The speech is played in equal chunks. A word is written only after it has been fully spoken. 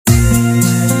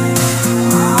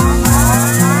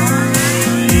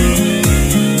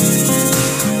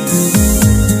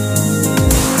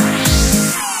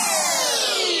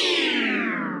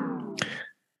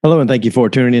Hello, and thank you for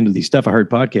tuning into the Stuff I Heard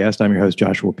podcast. I'm your host,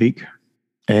 Joshua Peak,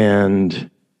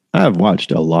 and I've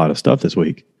watched a lot of stuff this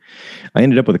week. I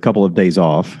ended up with a couple of days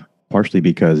off, partially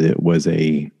because it was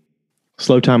a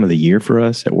slow time of the year for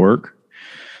us at work,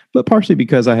 but partially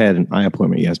because I had an eye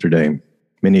appointment yesterday.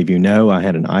 Many of you know I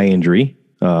had an eye injury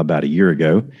about a year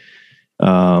ago,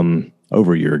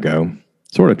 over a year ago.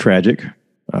 Sort of tragic.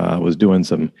 I was doing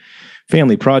some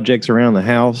family projects around the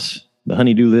house, the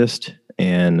honey-do list,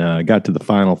 and got to the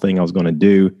final thing I was going to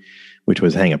do, which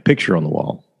was hang a picture on the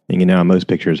wall. And most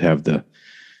pictures have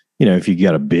if you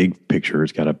got a big picture,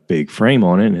 it's got a big frame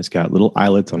on it, and it's got little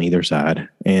eyelets on either side.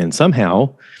 And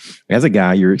somehow, as a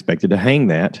guy, you're expected to hang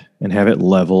that and have it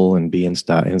level and be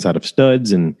inside of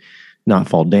studs and not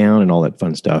fall down and all that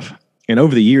fun stuff. And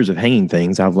over the years of hanging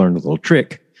things, I've learned a little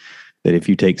trick that if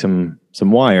you take some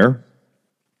wire,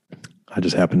 I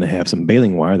just happen to have some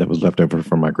baling wire that was left over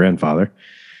from my grandfather,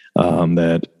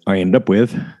 that I ended up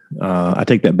with. I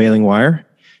take that baling wire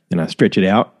and I stretch it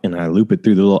out and I loop it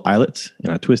through the little eyelets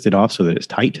and I twist it off so that it's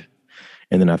tight.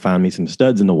 And then I find me some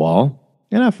studs in the wall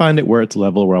and I find it where it's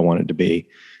level where I want it to be.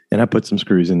 And I put some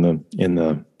screws in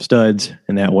the studs,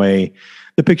 and that way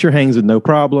the picture hangs with no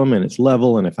problem and it's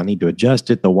level. And if I need to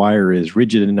adjust it, the wire is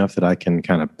rigid enough that I can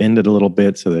kind of bend it a little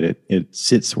bit so that it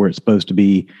sits where it's supposed to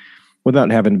be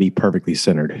without having to be perfectly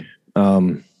centered.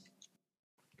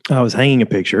 I was hanging a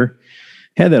picture,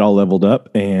 had that all leveled up,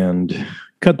 and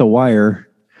cut the wire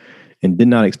and did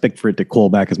not expect for it to coil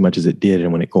back as much as it did.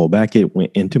 And when it coiled back, it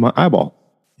went into my eyeball.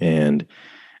 And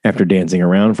after dancing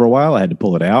around for a while, I had to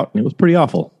pull it out, and it was pretty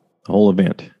awful, the whole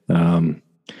event.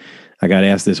 I got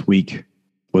asked this week,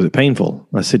 was it painful?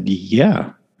 I said,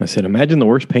 yeah. I said, imagine the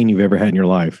worst pain you've ever had in your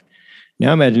life.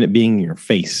 Now imagine it being in your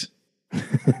face,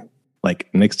 like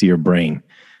next to your brain.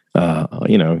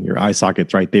 Your eye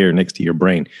socket's right there next to your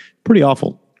brain. Pretty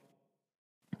awful.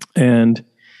 And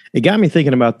it got me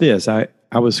thinking about this. I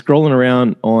was scrolling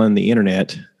around on the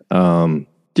internet,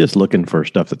 just looking for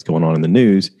stuff that's going on in the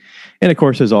news. And of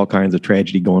course, there's all kinds of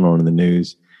tragedy going on in the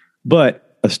news.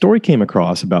 But a story came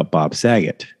across about Bob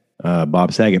Saget.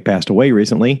 Bob Saget passed away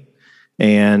recently.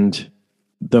 And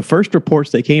the first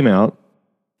reports that came out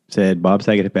said Bob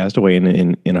Saget had passed away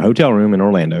in a hotel room in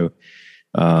Orlando,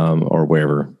 or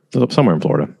wherever, somewhere in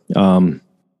Florida.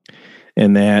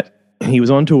 And that he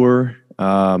was on tour.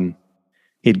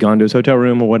 He'd gone to his hotel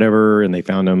room or whatever, and they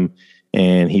found him,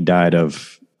 and he died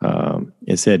of,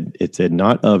 it said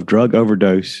not of drug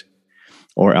overdose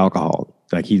or alcohol.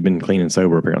 Like he's been clean and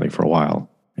sober apparently for a while.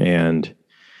 And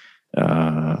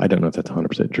I don't know if that's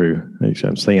 100% true. Actually,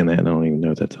 I'm saying that and I don't even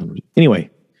know if that's 100%. Anyway,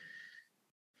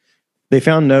 they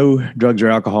found no drugs or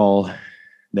alcohol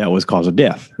that was cause of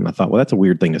death. And I thought, well, that's a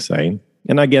weird thing to say.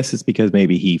 And I guess it's because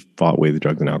maybe he fought with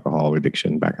drugs and alcohol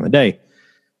addiction back in the day.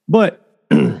 But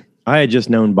I had just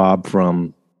known Bob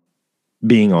from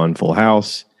being on Full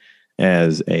House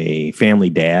as a family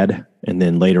dad. And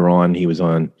then later on, he was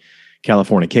on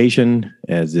Californication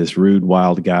as this rude,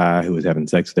 wild guy who was having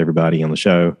sex with everybody on the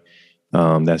show.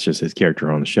 That's just his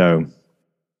character on the show.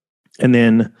 And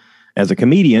then as a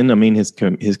comedian, I mean,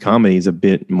 his comedy is a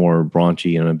bit more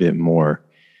raunchy and a bit more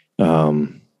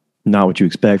not what you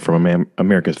expect from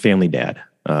America's Family Dad.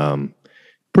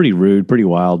 Pretty rude, pretty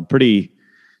wild, pretty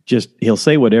just, he'll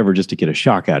say whatever just to get a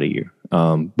shock out of you.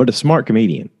 But a smart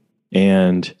comedian.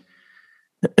 And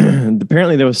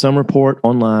apparently there was some report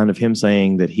online of him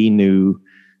saying that he knew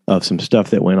of some stuff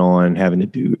that went on having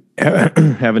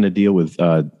to deal with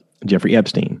Jeffrey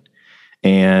Epstein.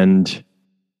 And,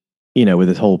 with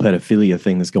this whole pedophilia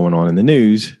thing that's going on in the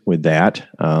news with that.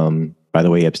 By the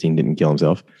way, Epstein didn't kill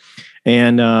himself.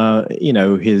 And,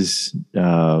 his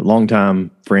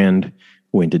longtime friend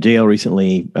went to jail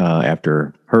recently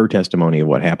after her testimony of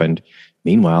what happened.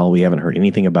 Meanwhile, we haven't heard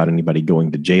anything about anybody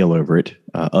going to jail over it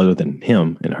other than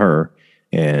him and her.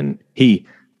 And he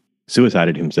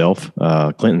suicided himself,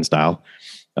 Clinton style,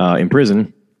 in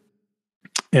prison.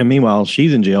 And meanwhile,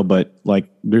 she's in jail, but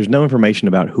there's no information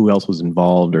about who else was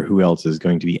involved or who else is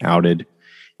going to be outed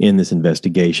in this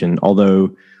investigation.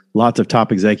 Although lots of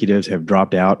top executives have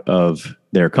dropped out of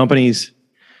their companies.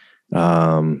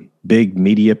 Big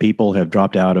media people have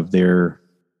dropped out of their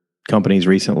companies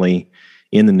recently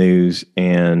in the news.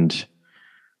 And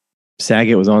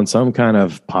Saget was on some kind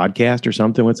of podcast or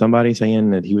something with somebody saying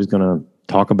that he was going to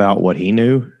talk about what he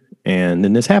knew. And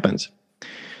then this happens.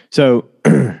 So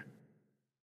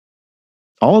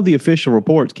all of the official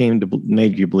reports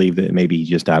made you believe that maybe he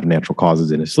just died of natural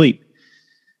causes in his sleep.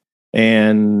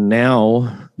 And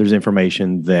now there's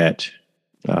information that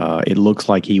it looks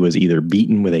like he was either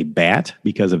beaten with a bat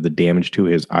because of the damage to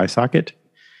his eye socket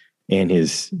and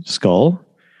his skull,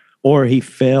 or he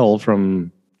fell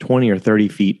from 20 or 30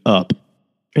 feet up,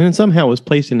 and then somehow was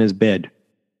placed in his bed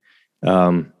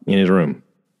in his room.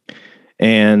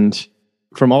 And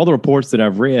from all the reports that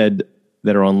I've read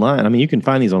that are online, I mean, you can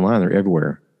find these online, they're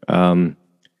everywhere.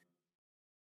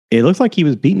 It looks like he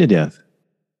was beaten to death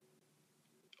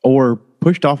or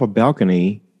pushed off a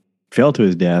balcony, fell to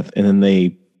his death, and then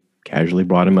they casually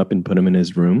brought him up and put him in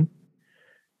his room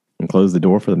and closed the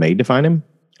door for the maid to find him.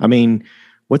 I mean,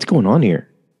 what's going on here?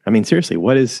 I mean, seriously,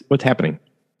 what's happening?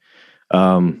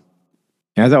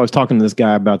 As I was talking to this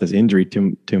guy about this injury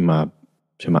to my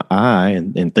eye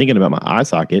and thinking about my eye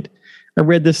socket, I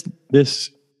read this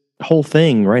whole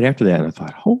thing right after that, and I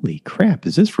thought, holy crap,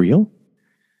 is this real?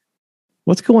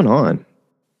 What's going on?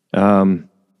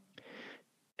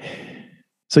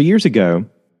 So years ago,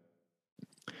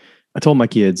 I told my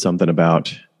kids something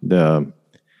about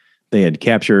they had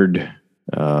captured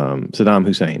Saddam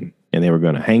Hussein, and they were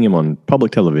going to hang him on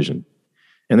public television,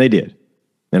 and they did,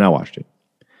 and I watched it.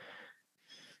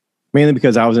 Mainly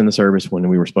because I was in the service when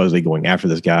we were supposedly going after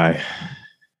this guy,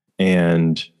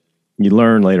 and you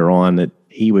learn later on that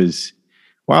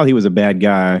while he was a bad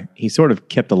guy, he sort of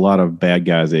kept a lot of bad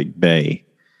guys at bay,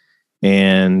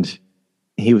 and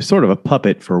he was sort of a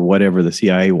puppet for whatever the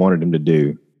CIA wanted him to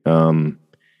do.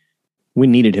 We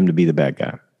needed him to be the bad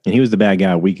guy, and he was the bad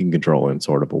guy we can control in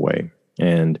sort of a way.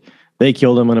 And they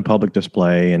killed him on a public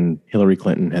display, and Hillary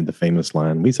Clinton had the famous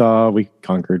line, "We saw, we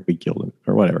conquered, we killed him,"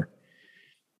 or whatever.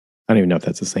 I don't even know if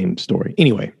that's the same story.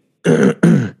 Anyway,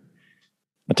 I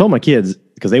told my kids,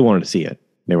 because they wanted to see it.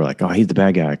 They were like, "Oh, he's the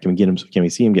bad guy. Can we get him? Can we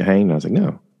see him get hanged?" And I was like,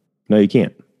 "No, you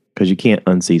can't, because you can't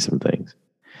unsee some things."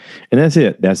 And that's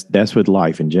it. That's with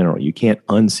life in general. You can't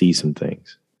unsee some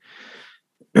things.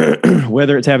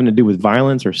 Whether it's having to do with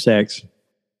violence or sex,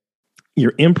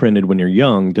 you're imprinted when you're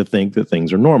young to think that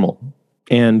things are normal.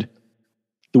 And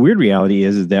the weird reality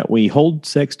is that we hold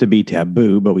sex to be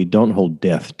taboo, but we don't hold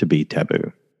death to be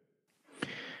taboo.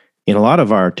 In a lot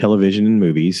of our television and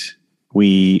movies,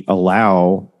 we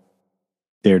allow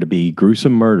there to be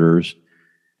gruesome murders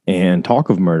and talk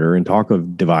of murder and talk of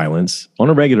violence on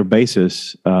a regular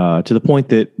basis, to the point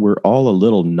that we're all a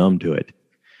little numb to it.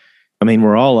 I mean,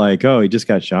 we're all like, "Oh, he just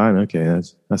got shot. Okay,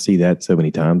 I see that so many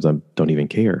times, I don't even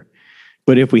care."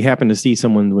 But if we happen to see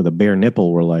someone with a bare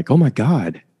nipple, we're like, "Oh my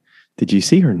God, did you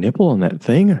see her nipple on that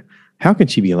thing? How can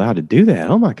she be allowed to do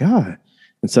that? Oh my God."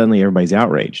 And suddenly everybody's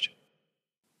outraged.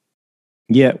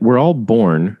 Yet we're all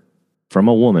born from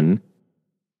a woman,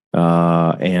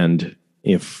 and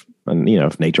if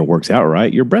nature works out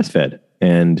right, you're breastfed,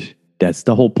 and that's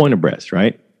the whole point of breast,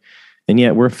 right? And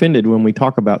yet we're offended when we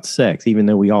talk about sex, even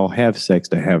though we all have sex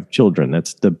to have children.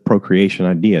 That's the procreation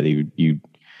idea. You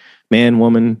man,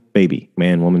 woman, baby,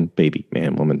 man, woman, baby,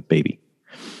 man, woman, baby.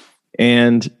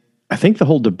 And I think the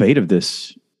whole debate of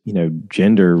this,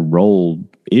 gender role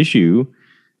issue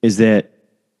is that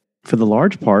for the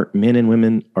large part, men and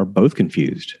women are both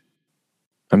confused.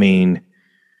 I mean,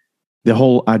 the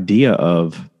whole idea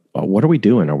of what are we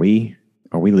doing? Are we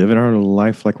living our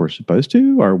life like we're supposed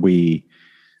to? Are we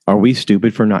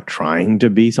stupid for not trying to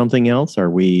be something else? Are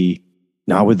we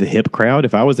not with the hip crowd?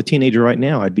 If I was a teenager right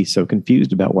now, I'd be so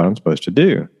confused about what I'm supposed to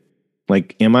do.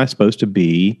 Like, am I supposed to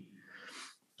be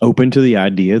open to the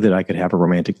idea that I could have a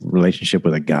romantic relationship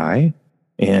with a guy?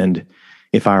 And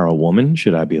if I were a woman,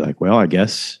 should I be like, well, I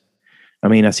guess,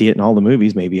 I see it in all the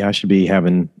movies. Maybe I should be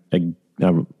having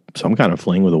some kind of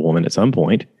fling with a woman at some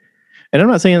point. And I'm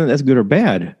not saying that that's good or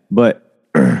bad, but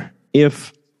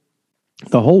if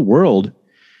the whole world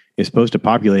is supposed to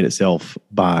populate itself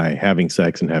by having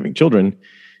sex and having children,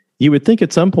 you would think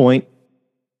at some point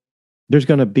there's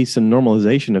going to be some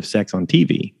normalization of sex on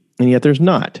TV, and yet there's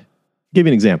not. I'll give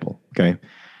you an example. Okay,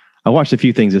 I watched a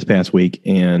few things this past week,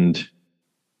 and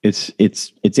it's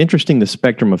interesting, the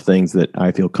spectrum of things that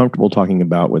I feel comfortable talking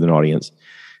about with an audience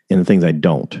and the things I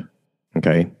don't.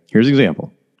 Okay, here's an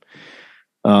example.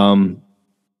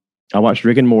 I watched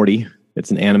Rick and Morty. It's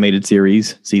an animated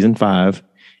series, season 5.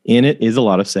 In it is a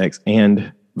lot of sex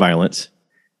and violence,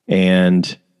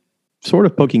 and sort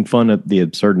of poking fun at the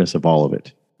absurdness of all of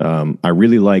it. I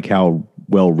really like how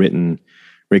well written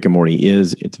Rick and Morty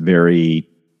is. It's very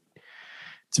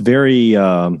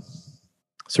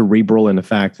cerebral in the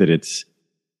fact that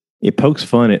it pokes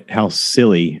fun at how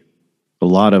silly a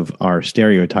lot of our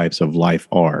stereotypes of life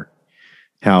are,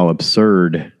 how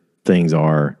absurd things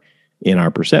are in our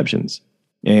perceptions.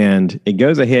 And it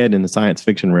goes ahead in the science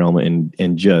fiction realm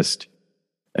and just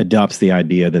adopts the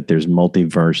idea that there's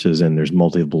multiverses and there's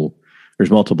multiple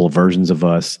versions of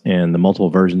us, and the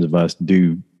multiple versions of us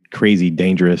do crazy,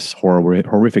 dangerous,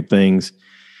 horrific things,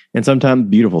 and sometimes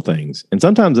beautiful things. And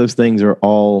sometimes those things are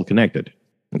all connected,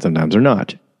 and sometimes they're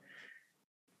not.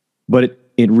 But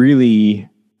it really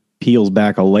peels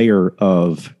back a layer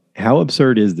of how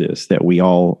absurd is this that we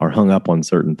all are hung up on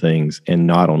certain things and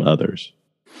not on others.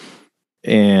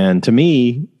 And to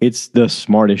me, it's the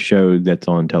smartest show that's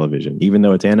on television. Even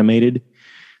though it's animated,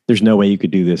 there's no way you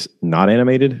could do this not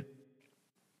animated.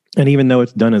 And even though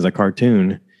it's done as a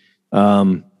cartoon,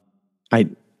 it's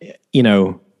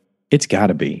got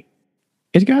to be.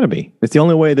 It's got to be. It's the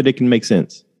only way that it can make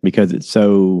sense because it's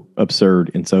so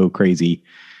absurd and so crazy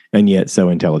and yet so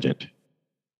intelligent.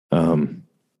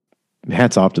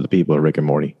 Hats off to the people of Rick and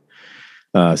Morty.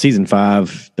 Season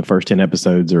 5, the first 10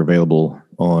 episodes are available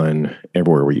on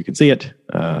everywhere where you can see it.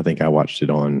 I think I watched it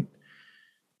on,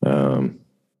 I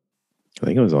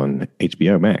think it was on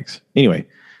HBO Max. Anyway,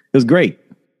 it was great.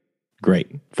 Great.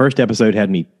 First episode had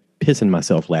me pissing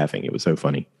myself laughing. It was so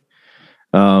funny.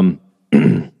 But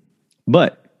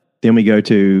then we go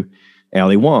to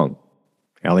Ali Wong.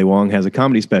 Ali Wong has a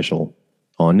comedy special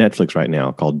on Netflix right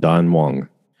now called Don Wong.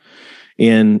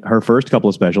 In her first couple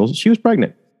of specials, she was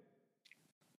pregnant.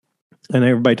 And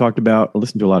everybody talked about, I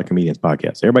listened to a lot of comedians'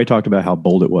 podcasts. Everybody talked about how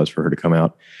bold it was for her to come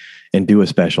out and do a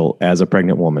special as a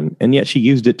pregnant woman. And yet she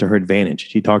used it to her advantage.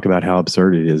 She talked about how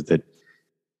absurd it is that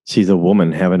she's a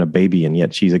woman having a baby and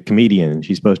yet she's a comedian.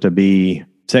 She's supposed to be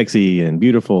sexy and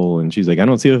beautiful. And she's like, I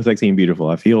don't feel sexy and beautiful.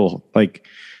 I feel like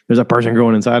there's a person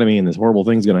growing inside of me and this horrible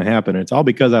thing's going to happen. And it's all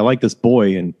because I like this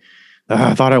boy and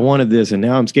I thought I wanted this and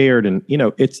now I'm scared. And,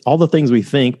 it's all the things we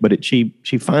think, but she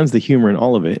finds the humor in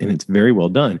all of it and it's very well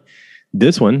done.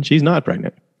 This one, she's not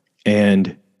pregnant.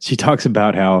 And she talks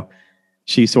about how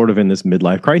she's sort of in this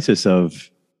midlife crisis of,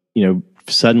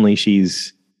 suddenly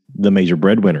she's the major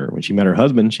breadwinner. When she met her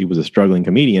husband, she was a struggling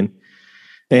comedian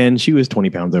and she was 20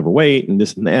 pounds overweight and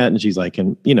this and that. And she's like,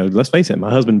 let's face it, my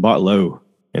husband bought low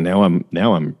and now I'm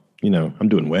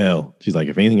doing well. She's like,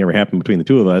 if anything ever happened between the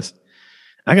two of us,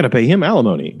 I got to pay him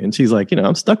alimony. And she's like,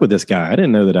 I'm stuck with this guy. I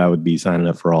didn't know that I would be signing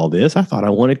up for all this. I thought I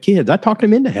wanted kids. I talked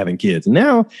him into having kids. And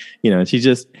now,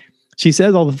 she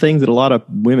says all the things that a lot of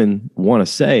women want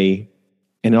to say,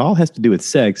 and it all has to do with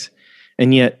sex.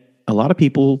 And yet a lot of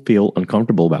people feel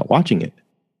uncomfortable about watching it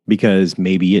because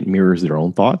maybe it mirrors their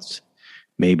own thoughts.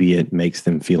 Maybe it makes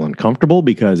them feel uncomfortable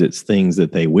because it's things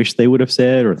that they wish they would have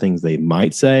said or things they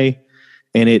might say.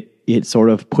 And it sort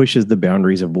of pushes the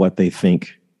boundaries of what they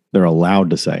think they're allowed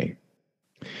to say.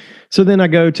 So then I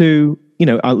go to,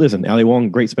 listen, Ali Wong,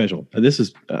 great special. This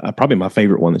is probably my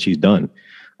favorite one that she's done.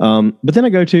 But then I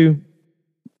go to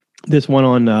this one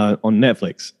on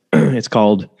Netflix. It's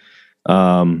called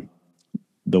The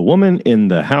Woman in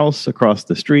the House Across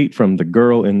the Street from the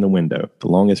Girl in the Window. The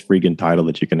longest freaking title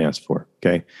that you can ask for.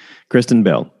 Okay. Kristen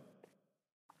Bell.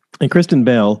 And Kristen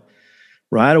Bell,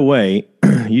 right away,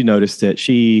 you notice that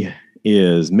she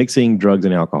is mixing drugs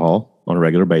and alcohol on a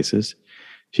regular basis.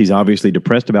 She's obviously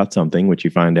depressed about something, which you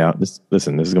find out. This is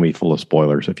going to be full of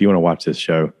spoilers. If you want to watch this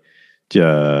show,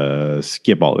 just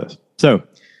skip all this. So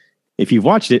if you've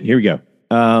watched it, here we go.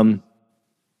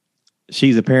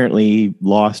 She's apparently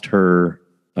lost her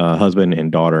husband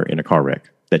and daughter in a car wreck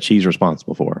that she's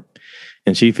responsible for.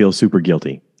 And she feels super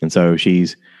guilty. And so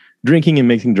she's drinking and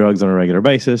mixing drugs on a regular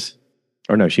basis.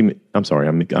 Or no, I'm sorry,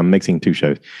 I'm mixing two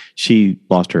shows. She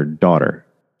lost her daughter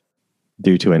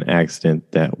due to an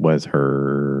accident that was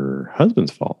her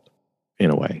husband's fault in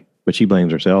a way, but she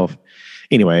blames herself.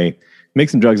 Anyway,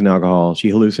 mixing drugs and alcohol, she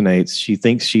hallucinates. She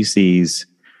thinks she sees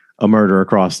a murder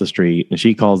across the street and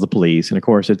she calls the police. And of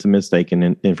course it's a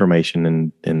mistaken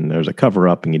information and there's a cover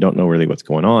up and you don't know really what's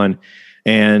going on.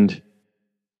 And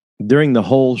during the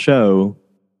whole show,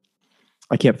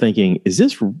 I kept thinking, is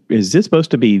this supposed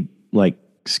to be like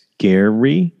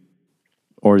scary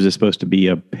or is this supposed to be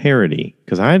a parody?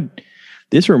 Because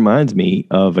this reminds me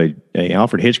of a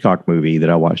Alfred Hitchcock movie that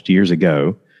I watched years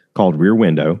ago called Rear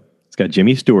Window. It's got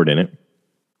Jimmy Stewart in it.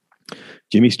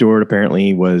 Jimmy Stewart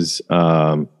apparently was,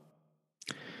 I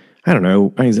don't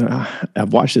know.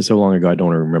 I've watched it so long ago, I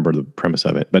don't remember the premise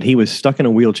of it. But he was stuck in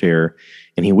a wheelchair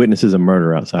and he witnesses a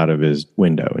murder outside of his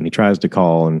window. And he tries to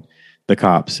call the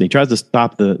cops. He tries to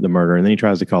stop the murder and then he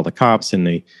tries to call the cops and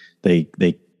they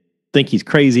think he's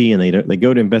crazy and they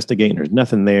go to investigate and there's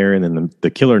nothing there. And then the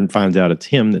killer finds out it's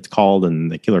him that's called and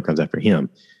the killer comes after him.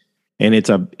 And it's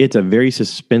a very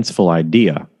suspenseful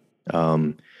idea.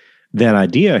 That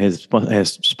idea has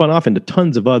spun off into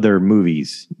tons of other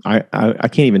movies. I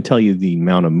can't even tell you the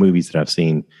amount of movies that I've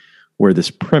seen where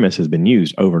this premise has been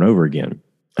used over and over again.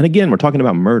 And again, we're talking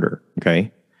about murder.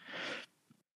 Okay.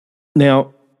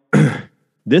 Now,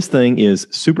 this thing is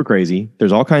super crazy.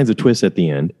 There's all kinds of twists at the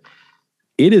end.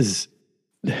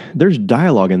 There's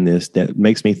dialogue in this that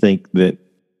makes me think that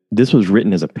this was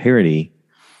written as a parody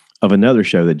of another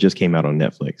show that just came out on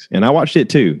Netflix. And I watched it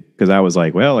too, because I was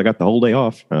like, well, I got the whole day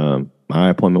off. My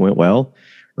appointment went well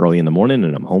early in the morning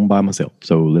and I'm home by myself.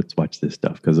 So let's watch this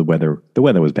stuff because the weather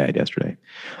was bad yesterday.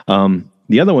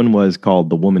 The other one was called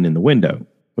The Woman in the Window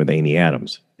with Amy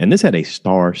Adams. And this had a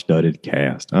star-studded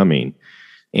cast. I mean,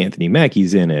 Anthony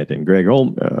Mackie's in it and Gary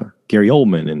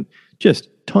Oldman and just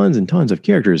tons and tons of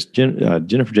characters.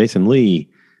 Jennifer Jason Leigh.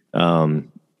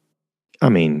 I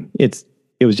mean, it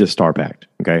was just star-packed,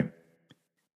 okay?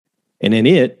 And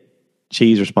in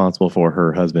she's responsible for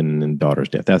her husband and daughter's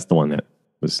death. That's the one that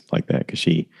was like that because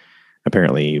she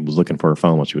apparently was looking for her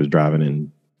phone while she was driving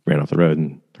and ran off the road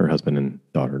and her husband and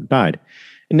daughter died.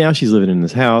 And now she's living in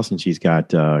this house and she's got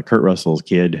Kurt Russell's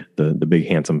kid, the big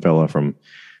handsome fella from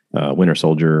Winter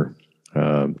Soldier,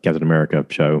 Captain America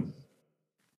show.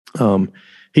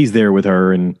 He's there with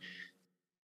her and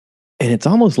it's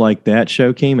almost like that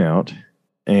show came out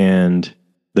and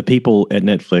the people at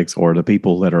Netflix or the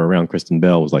people that are around Kristen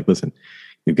Bell was like, listen,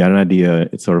 we've got an idea.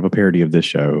 It's sort of a parody of this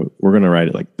show. We're going to write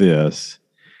it like this.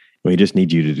 We just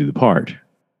need you to do the part.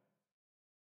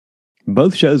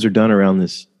 Both shows are done around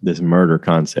this murder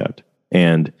concept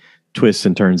and twists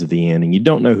and turns at the end, and you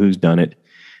don't know who's done it.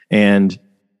 And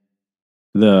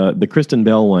the Kristen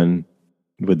Bell one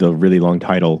with the really long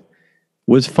title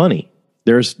was funny.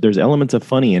 There's elements of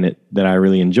funny in it that I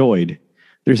really enjoyed.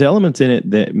 There's elements in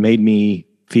it that made me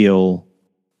feel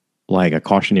like a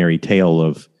cautionary tale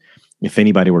of if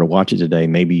anybody were to watch it today,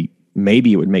 maybe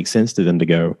it would make sense to them to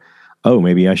go, oh,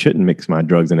 maybe I shouldn't mix my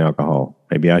drugs and alcohol.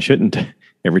 Maybe I shouldn't.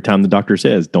 Every time the doctor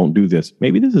says, don't do this.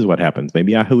 Maybe this is what happens.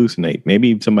 Maybe I hallucinate.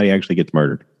 Maybe somebody actually gets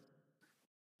murdered.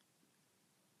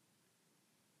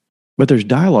 But there's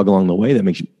dialogue along the way that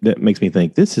makes me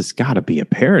think this has got to be a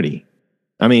parody.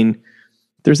 I mean,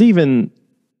 there's even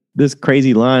this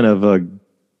crazy line of a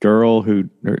girl who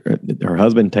her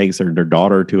husband takes their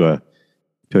daughter to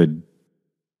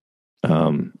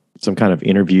some kind of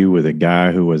interview with a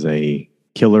guy who was a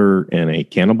killer and a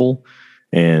cannibal,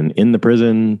 and in the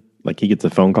prison, like he gets a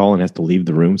phone call and has to leave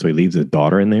the room, so he leaves his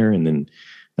daughter in there, and then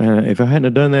if I hadn't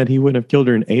have done that, he wouldn't have killed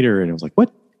her and ate her. And I was like,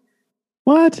 what?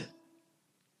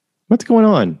 What's going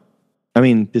on? I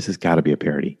mean, this has got to be a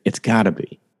parody. It's got to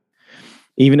be.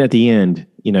 Even at the end,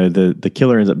 you know, the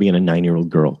killer ends up being a 9-year-old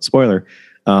girl. Spoiler.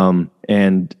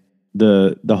 And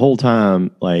the whole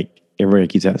time, like, everybody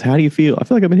keeps asking, how do you feel? I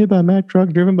feel like I've been hit by a Mack truck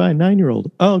driven by a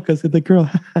 9-year-old. Oh, because of the girl.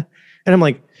 And I'm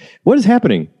like, what is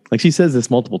happening? Like, she says this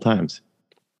multiple times.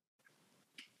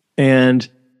 And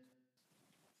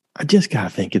I just got to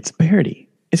think it's a parody.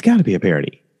 It's got to be a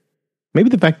parody. Maybe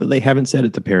the fact that they haven't said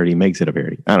it's a parody makes it a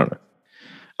parody. I don't know.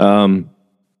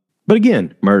 But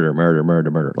again, murder.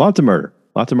 Lots of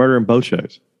murder in both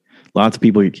shows. Lots of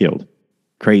people get killed.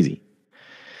 Crazy.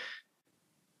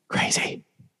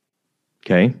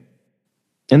 Okay.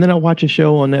 And then I watch a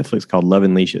show on Netflix called Love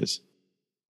and Leashes.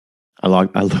 I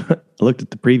looked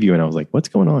at the preview and I was like, what's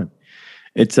going on?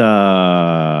 It's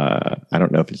I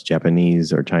don't know if it's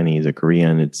Japanese or Chinese or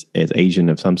Korean. It's Asian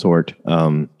of some sort.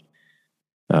 I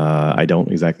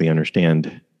don't exactly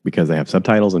understand because they have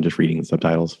subtitles. I'm just reading the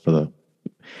subtitles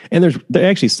and they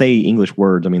actually say English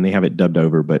words. I mean, they have it dubbed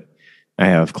over, but I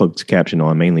have closed caption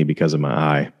on mainly because of my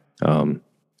eye.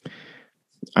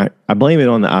 I blame it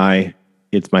on the eye.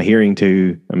 It's my hearing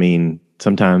too. I mean,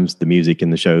 sometimes the music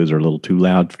in the shows are a little too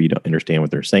loud for you to understand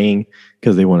what they're saying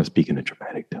because they want to speak in a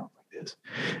dramatic tone like this.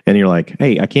 And you're like,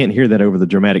 hey, I can't hear that over the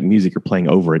dramatic music you're playing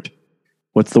over it.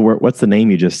 What's the word? What's the name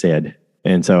you just said?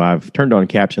 And so I've turned on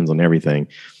captions on everything.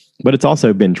 But it's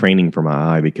also been training for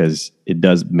my eye because it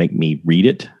does make me read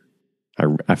it.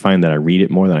 I find that I read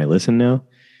it more than I listen now.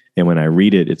 And when I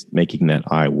read it, it's making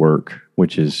that eye work,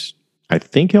 which is, I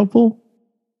think, helpful.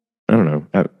 I don't know.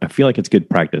 I feel like it's good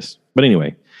practice. But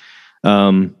anyway,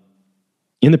 in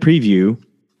the preview,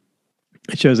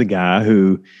 it shows a guy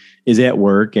who is at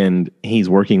work and he's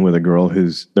working with a girl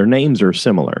their names are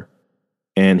similar.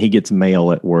 And he gets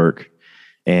mail at work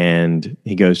and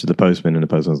he goes to the postman and the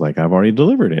postman's like, I've already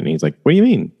delivered it. And he's like, what do you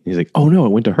mean? He's like, oh no,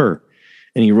 it went to her.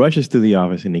 And he rushes through the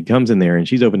office and he comes in there and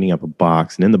she's opening up a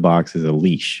box and in the box is a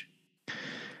leash.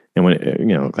 And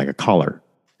when like a collar.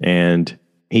 And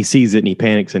he sees it and he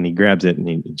panics and he grabs it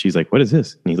and she's like, what is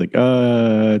this? And he's like,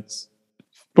 it's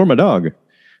for my dog.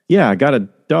 Yeah, I got a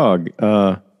dog.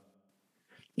 And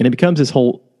it becomes this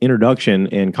whole introduction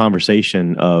and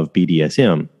conversation of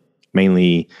BDSM,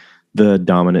 mainly the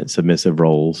dominant submissive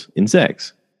roles in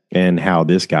sex and how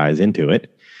this guy's into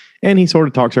it. And he sort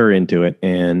of talks her into it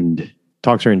and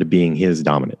talks her into being his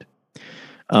dominant.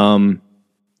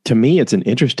 To me, it's an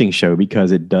interesting show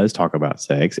because it does talk about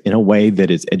sex in a way that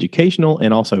is educational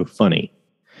and also funny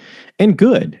and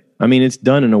good. I mean, it's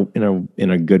done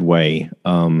in a good way.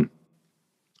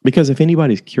 Because if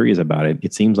anybody's curious about it,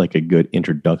 it seems like a good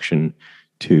introduction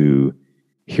to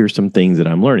here's some things that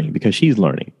I'm learning, because she's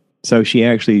learning. So she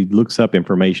actually looks up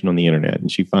information on the internet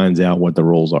and she finds out what the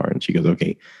rules are. And she goes,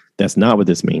 okay, that's not what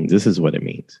this means. This is what it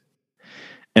means.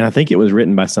 And I think it was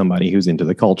written by somebody who's into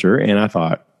the culture. And I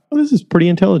thought, well, this is pretty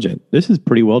intelligent. This is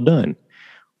pretty well done.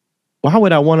 Why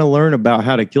would I want to learn about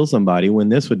how to kill somebody when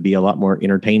this would be a lot more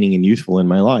entertaining and useful in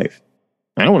my life?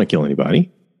 I don't want to kill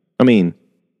anybody. I mean,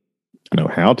 I know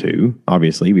how to.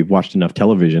 Obviously, we've watched enough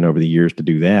television over the years to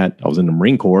do that. I was in the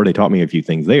Marine Corps. They taught me a few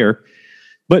things there.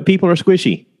 But people are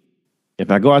squishy. If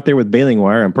I go out there with baling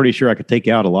wire, I'm pretty sure I could take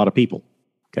out a lot of people.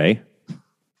 Okay?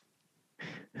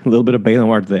 A little bit of baling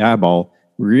wire to the eyeball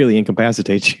really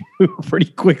incapacitates you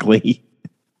pretty quickly.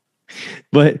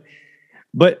 But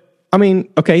I mean,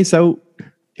 okay, so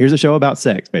here's a show about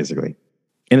sex, basically.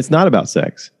 And it's not about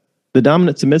sex. The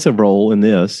dominant submissive role in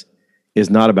this is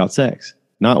not about sex.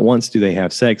 Not once do they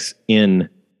have sex in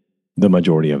the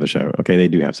majority of the show. Okay, they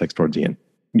do have sex towards the end.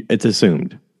 It's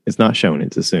assumed. It's not shown,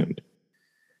 it's assumed.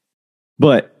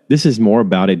 But this is more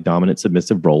about a dominant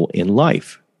submissive role in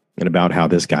life and about how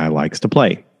this guy likes to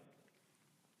play.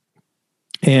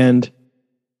 And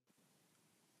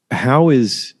how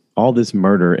is all this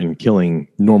murder and killing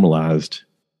normalized,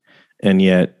 and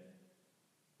yet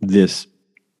this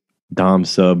dom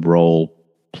sub role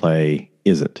play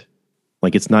isn't?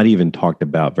 Like, it's not even talked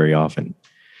about very often.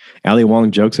 Ali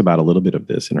Wong jokes about a little bit of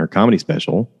this in her comedy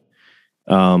special,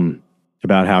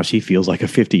 about how she feels like a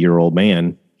 50-year-old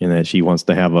man and that she wants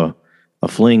to have a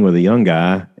fling with a young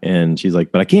guy. And she's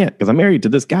like, but I can't because I'm married to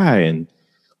this guy. And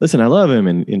listen, I love him.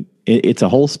 And it's a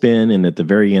whole spin. And at the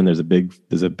very end, there's a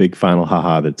big final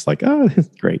haha that's like, oh,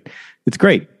 it's great. It's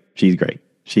great. She's great.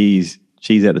 She's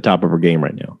at the top of her game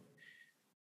right now.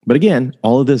 But again,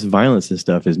 all of this violence and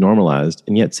stuff is normalized,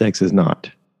 and yet sex is not.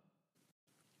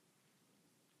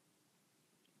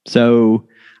 So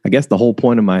I guess the whole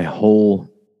point of my whole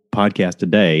podcast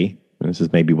today, and this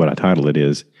is maybe what I titled it,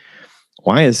 is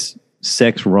why is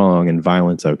sex wrong and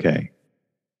violence okay?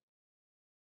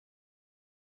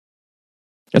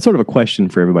 That's sort of a question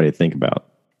for everybody to think about.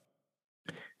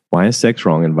 Why is sex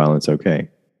wrong and violence okay?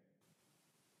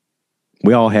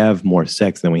 We all have more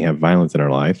sex than we have violence in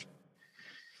our life.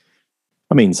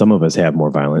 I mean, some of us have more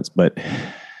violence, but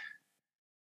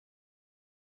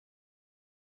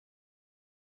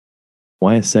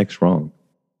why is sex wrong?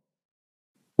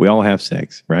 We all have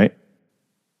sex, right?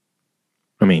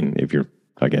 I mean,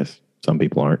 I guess some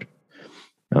people aren't,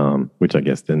 which I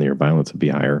guess then your violence would be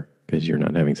higher because you're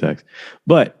not having sex.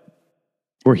 But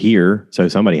we're here, so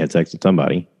somebody had sex with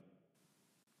somebody.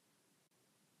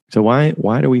 So why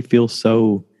do we feel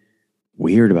so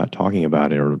weird about talking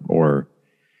about it,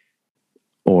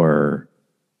 or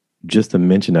just the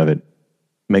mention of it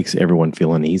makes everyone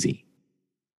feel uneasy?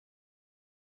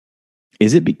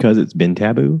 Is it because it's been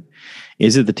taboo?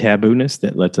 Is it the tabooness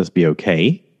that lets us be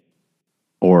okay,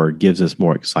 or gives us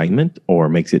more excitement, or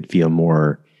makes it feel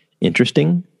more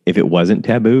interesting? If it wasn't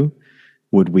taboo,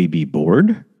 would we be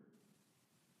bored?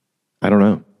 I don't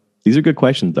know. These are good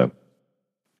questions, though.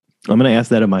 I'm going to ask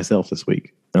that of myself this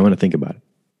week. I'm going to think about it.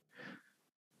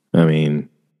 I mean,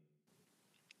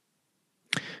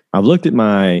 I've looked at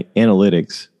my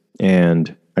analytics,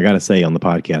 and I got to say on the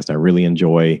podcast, I really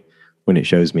enjoy when it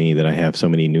shows me that I have so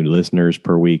many new listeners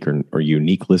per week, or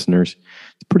unique listeners.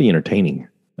 It's pretty entertaining.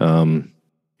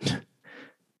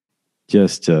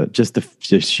 Just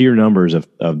the sheer numbers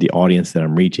of the audience that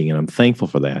I'm reaching, and I'm thankful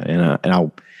for that. And I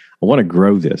want to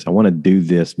grow this. I want to do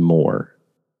this more.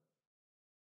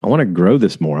 I want to grow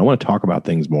this more. I want to talk about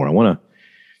things more. I want to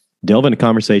delve into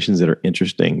conversations that are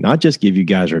interesting, not just give you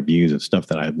guys reviews of stuff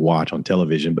that I watch on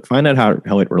television, but find out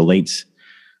how it relates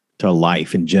to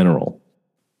life in general.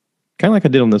 Kind of like I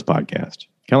did on this podcast,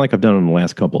 kind of like I've done on the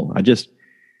last couple.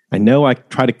 I know I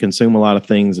try to consume a lot of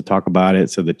things to talk about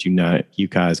it so that you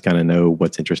guys kind of know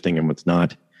what's interesting and what's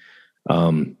not.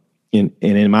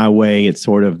 In my way, it's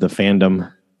sort of the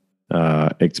fandom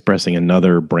expressing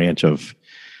another branch of,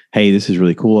 hey, this is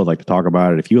really cool. I'd like to talk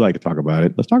about it. If you like to talk about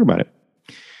it, let's talk about it.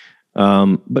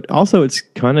 But also it's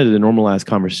kind of to normalize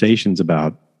conversations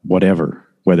about whatever,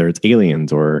 whether it's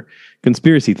aliens or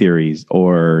conspiracy theories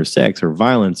or sex or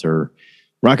violence or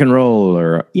rock and roll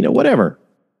or, whatever.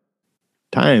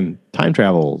 Time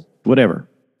travel, whatever.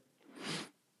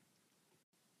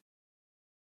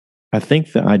 I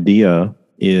think the idea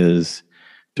is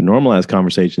to normalize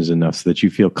conversations enough so that you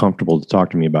feel comfortable to talk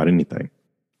to me about anything.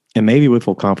 And maybe we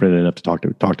feel confident enough to talk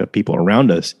to people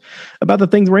around us about the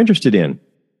things we're interested in.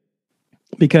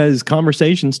 Because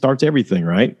conversation starts everything,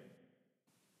 right?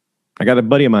 I got a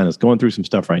buddy of mine that's going through some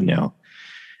stuff right now.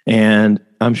 And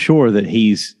I'm sure that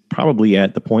he's probably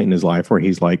at the point in his life where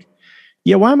he's like,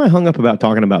 yeah, why am I hung up about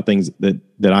talking about things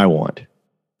that I want?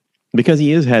 Because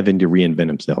he is having to reinvent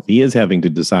himself. He is having to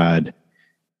decide,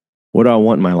 what do I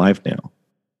want in my life now?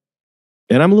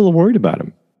 And I'm a little worried about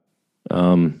him.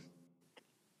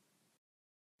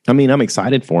 I mean, I'm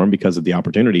excited for him because of the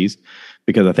opportunities,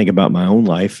 because I think about my own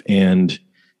life. And,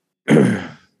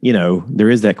 there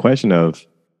is that question of,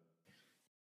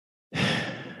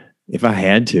 if I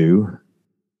had to,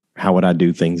 how would I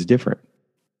do things different?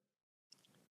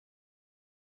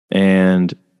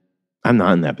 And I'm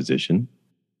not in that position.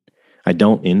 I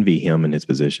don't envy him in his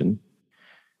position.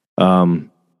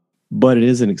 But it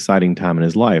is an exciting time in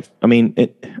his life. I mean,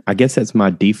 I guess that's my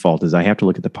default, is I have to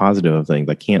look at the positive of things.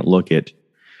 I can't look at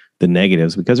the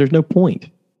negatives because there's no point.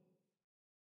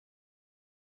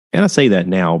 And I say that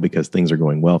now because things are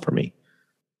going well for me.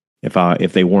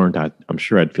 If they weren't, I'm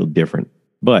sure I'd feel different.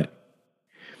 But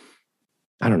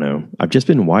I don't know. I've just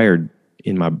been wired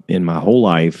in my whole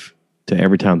life to,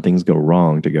 every time things go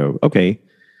wrong, to go, okay,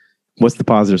 what's the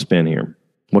positive spin here?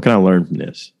 What can I learn from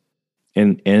this?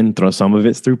 And throw some of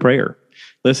it's through prayer.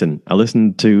 Listen, I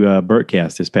listened to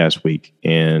Bertcast this past week,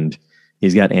 and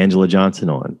he's got Angela Johnson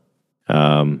on.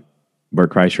 Bert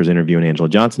Kreischer's interviewing Angela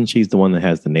Johnson. She's the one that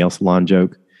has the nail salon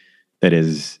joke that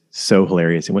is so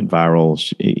hilarious. It went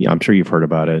viral. I'm sure you've heard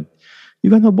about it. You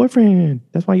got no boyfriend.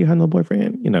 That's why you had no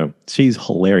boyfriend. She's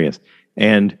hilarious.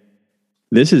 And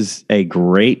this is a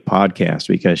great podcast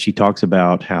because she talks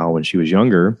about how when she was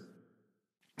younger,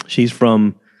 she's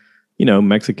from,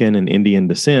 Mexican and Indian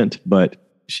descent, but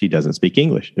she doesn't speak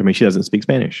English. I mean, she doesn't speak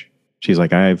Spanish. She's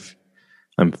like,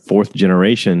 I'm fourth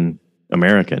generation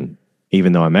American,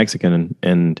 even though I'm Mexican,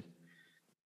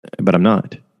 but I'm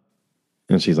not.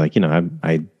 And she's like,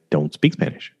 I don't speak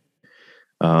Spanish.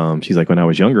 She's like, when I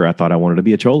was younger, I thought I wanted to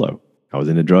be a cholo. I was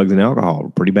into drugs and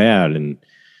alcohol pretty bad. And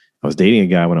I was dating a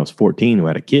guy when I was 14 who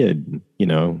had a kid,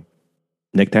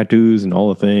 neck tattoos and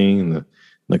all the thing, and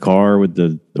the car with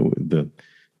the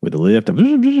lift.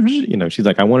 She's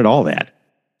like, I wanted all that.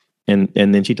 And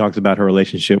then she talks about her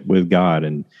relationship with God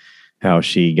and how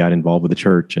she got involved with the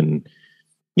church. And,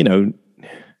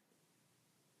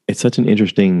 it's such an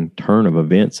interesting turn of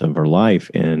events of her life.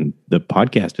 And the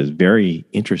podcast is very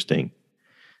interesting.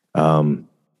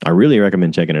 I really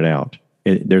recommend checking it out.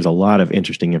 There's a lot of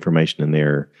interesting information in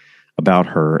there about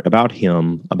her, about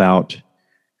him, about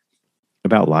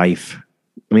life.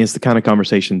 I mean, it's the kind of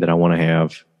conversation that I want to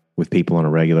have with people on a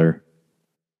regular.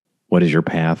 What is your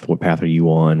path? What path are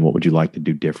you on? What would you like to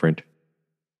do different?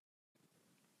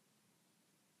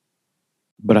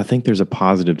 But I think there's a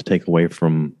positive to take away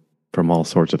from all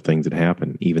sorts of things that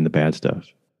happen, even the bad stuff.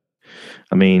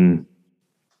 I mean,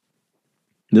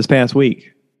 this past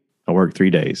week, I worked 3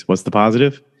 days. What's the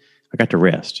positive? I got to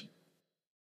rest.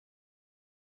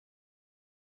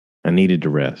 I needed to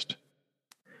rest.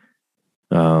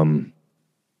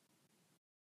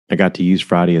 I got to use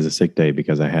Friday as a sick day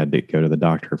because I had to go to the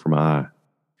doctor for my eye.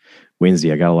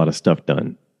 Wednesday, I got a lot of stuff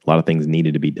done. A lot of things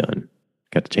needed to be done.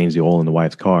 Got to change the oil in the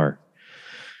wife's car.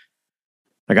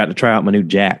 I got to try out my new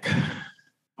jack.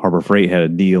 Harbor Freight had a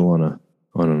deal on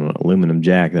an aluminum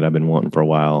jack that I've been wanting for a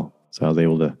while. So I was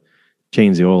able to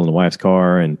change the oil in the wife's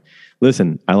car. And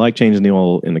listen, I like changing the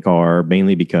oil in the car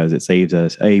mainly because it saves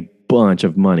us a bunch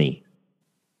of money.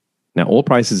 Now, oil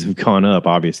prices have gone up,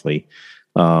 obviously.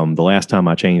 The last time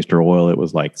I changed her oil, it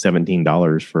was like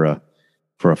 $17 for a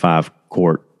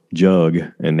 5-quart jug,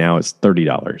 and now it's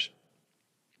 $30.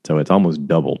 So it's almost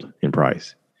doubled in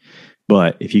price.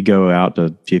 But if you go out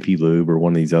to Jiffy Lube or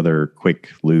one of these other quick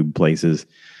lube places,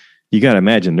 you got to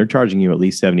imagine they're charging you at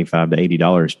least $75 to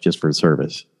 $80 just for the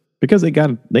service because they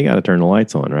got to turn the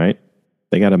lights on, right?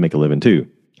 They got to make a living too.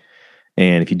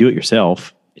 And if you do it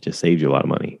yourself, it just saves you a lot of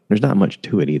money. There's not much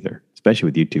to it either, especially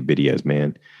with YouTube videos,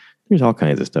 man. There's all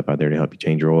kinds of stuff out there to help you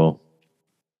change your oil.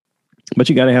 But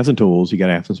you got to have some tools. You got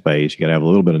to have some space. You got to have a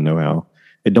little bit of know-how.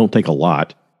 It don't take a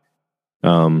lot.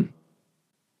 But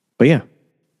yeah,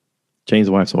 change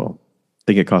the wife's oil. I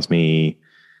think it cost me,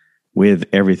 with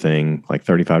everything, like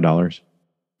 $35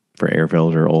 for air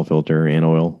filter, oil filter, and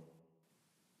oil.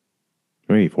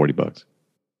 Maybe $40.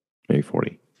 Maybe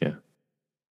 40, yeah.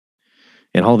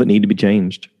 And all of it needed to be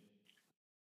changed.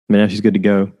 I mean, now she's good to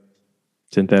go.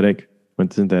 Synthetic.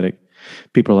 Went synthetic.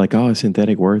 People are like, oh, is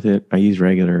synthetic worth it? I use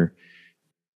regular.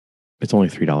 It's only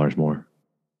 $3 more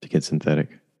to get synthetic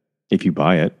if you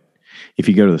buy it. If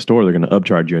you go to the store, they're going to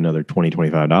upcharge you another $20,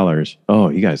 $25. Oh,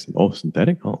 you guys,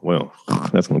 synthetic? Oh, well,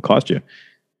 that's going to cost you.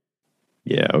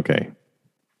 Yeah, okay.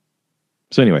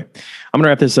 So anyway, I'm going to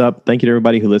wrap this up. Thank you to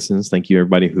everybody who listens. Thank you to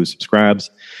everybody who subscribes.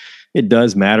 It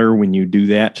does matter when you do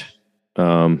that.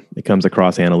 It comes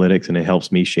across analytics and it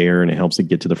helps me share and it helps it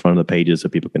get to the front of the pages so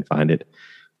people can find it.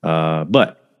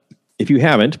 But if you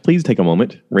haven't, please take a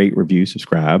moment, rate, review,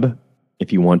 subscribe.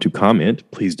 If you want to comment,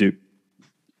 please do.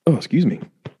 Oh, excuse me.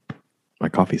 My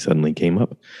coffee suddenly came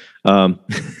up.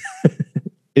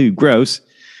 Ew, gross.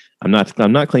 I'm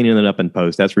not cleaning it up in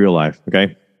post. That's real life.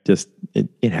 Okay. Just,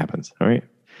 it happens. All right.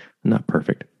 I'm not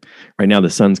perfect. Right now, the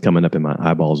sun's coming up in my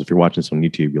eyeballs. If you're watching this on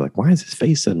YouTube, you're like, why is his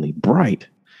face suddenly bright?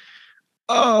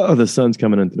 Oh, the sun's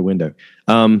coming into the window.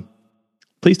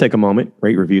 Please take a moment,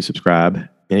 rate, review, subscribe.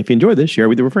 And if you enjoy this, share it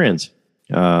with your friends.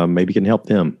 Maybe you can help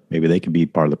them. Maybe they can be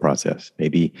part of the process.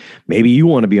 Maybe you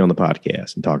want to be on the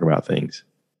podcast and talk about things.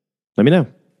 Let me know.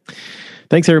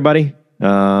 Thanks, everybody.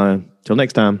 Till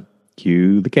next time,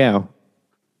 cue the cow.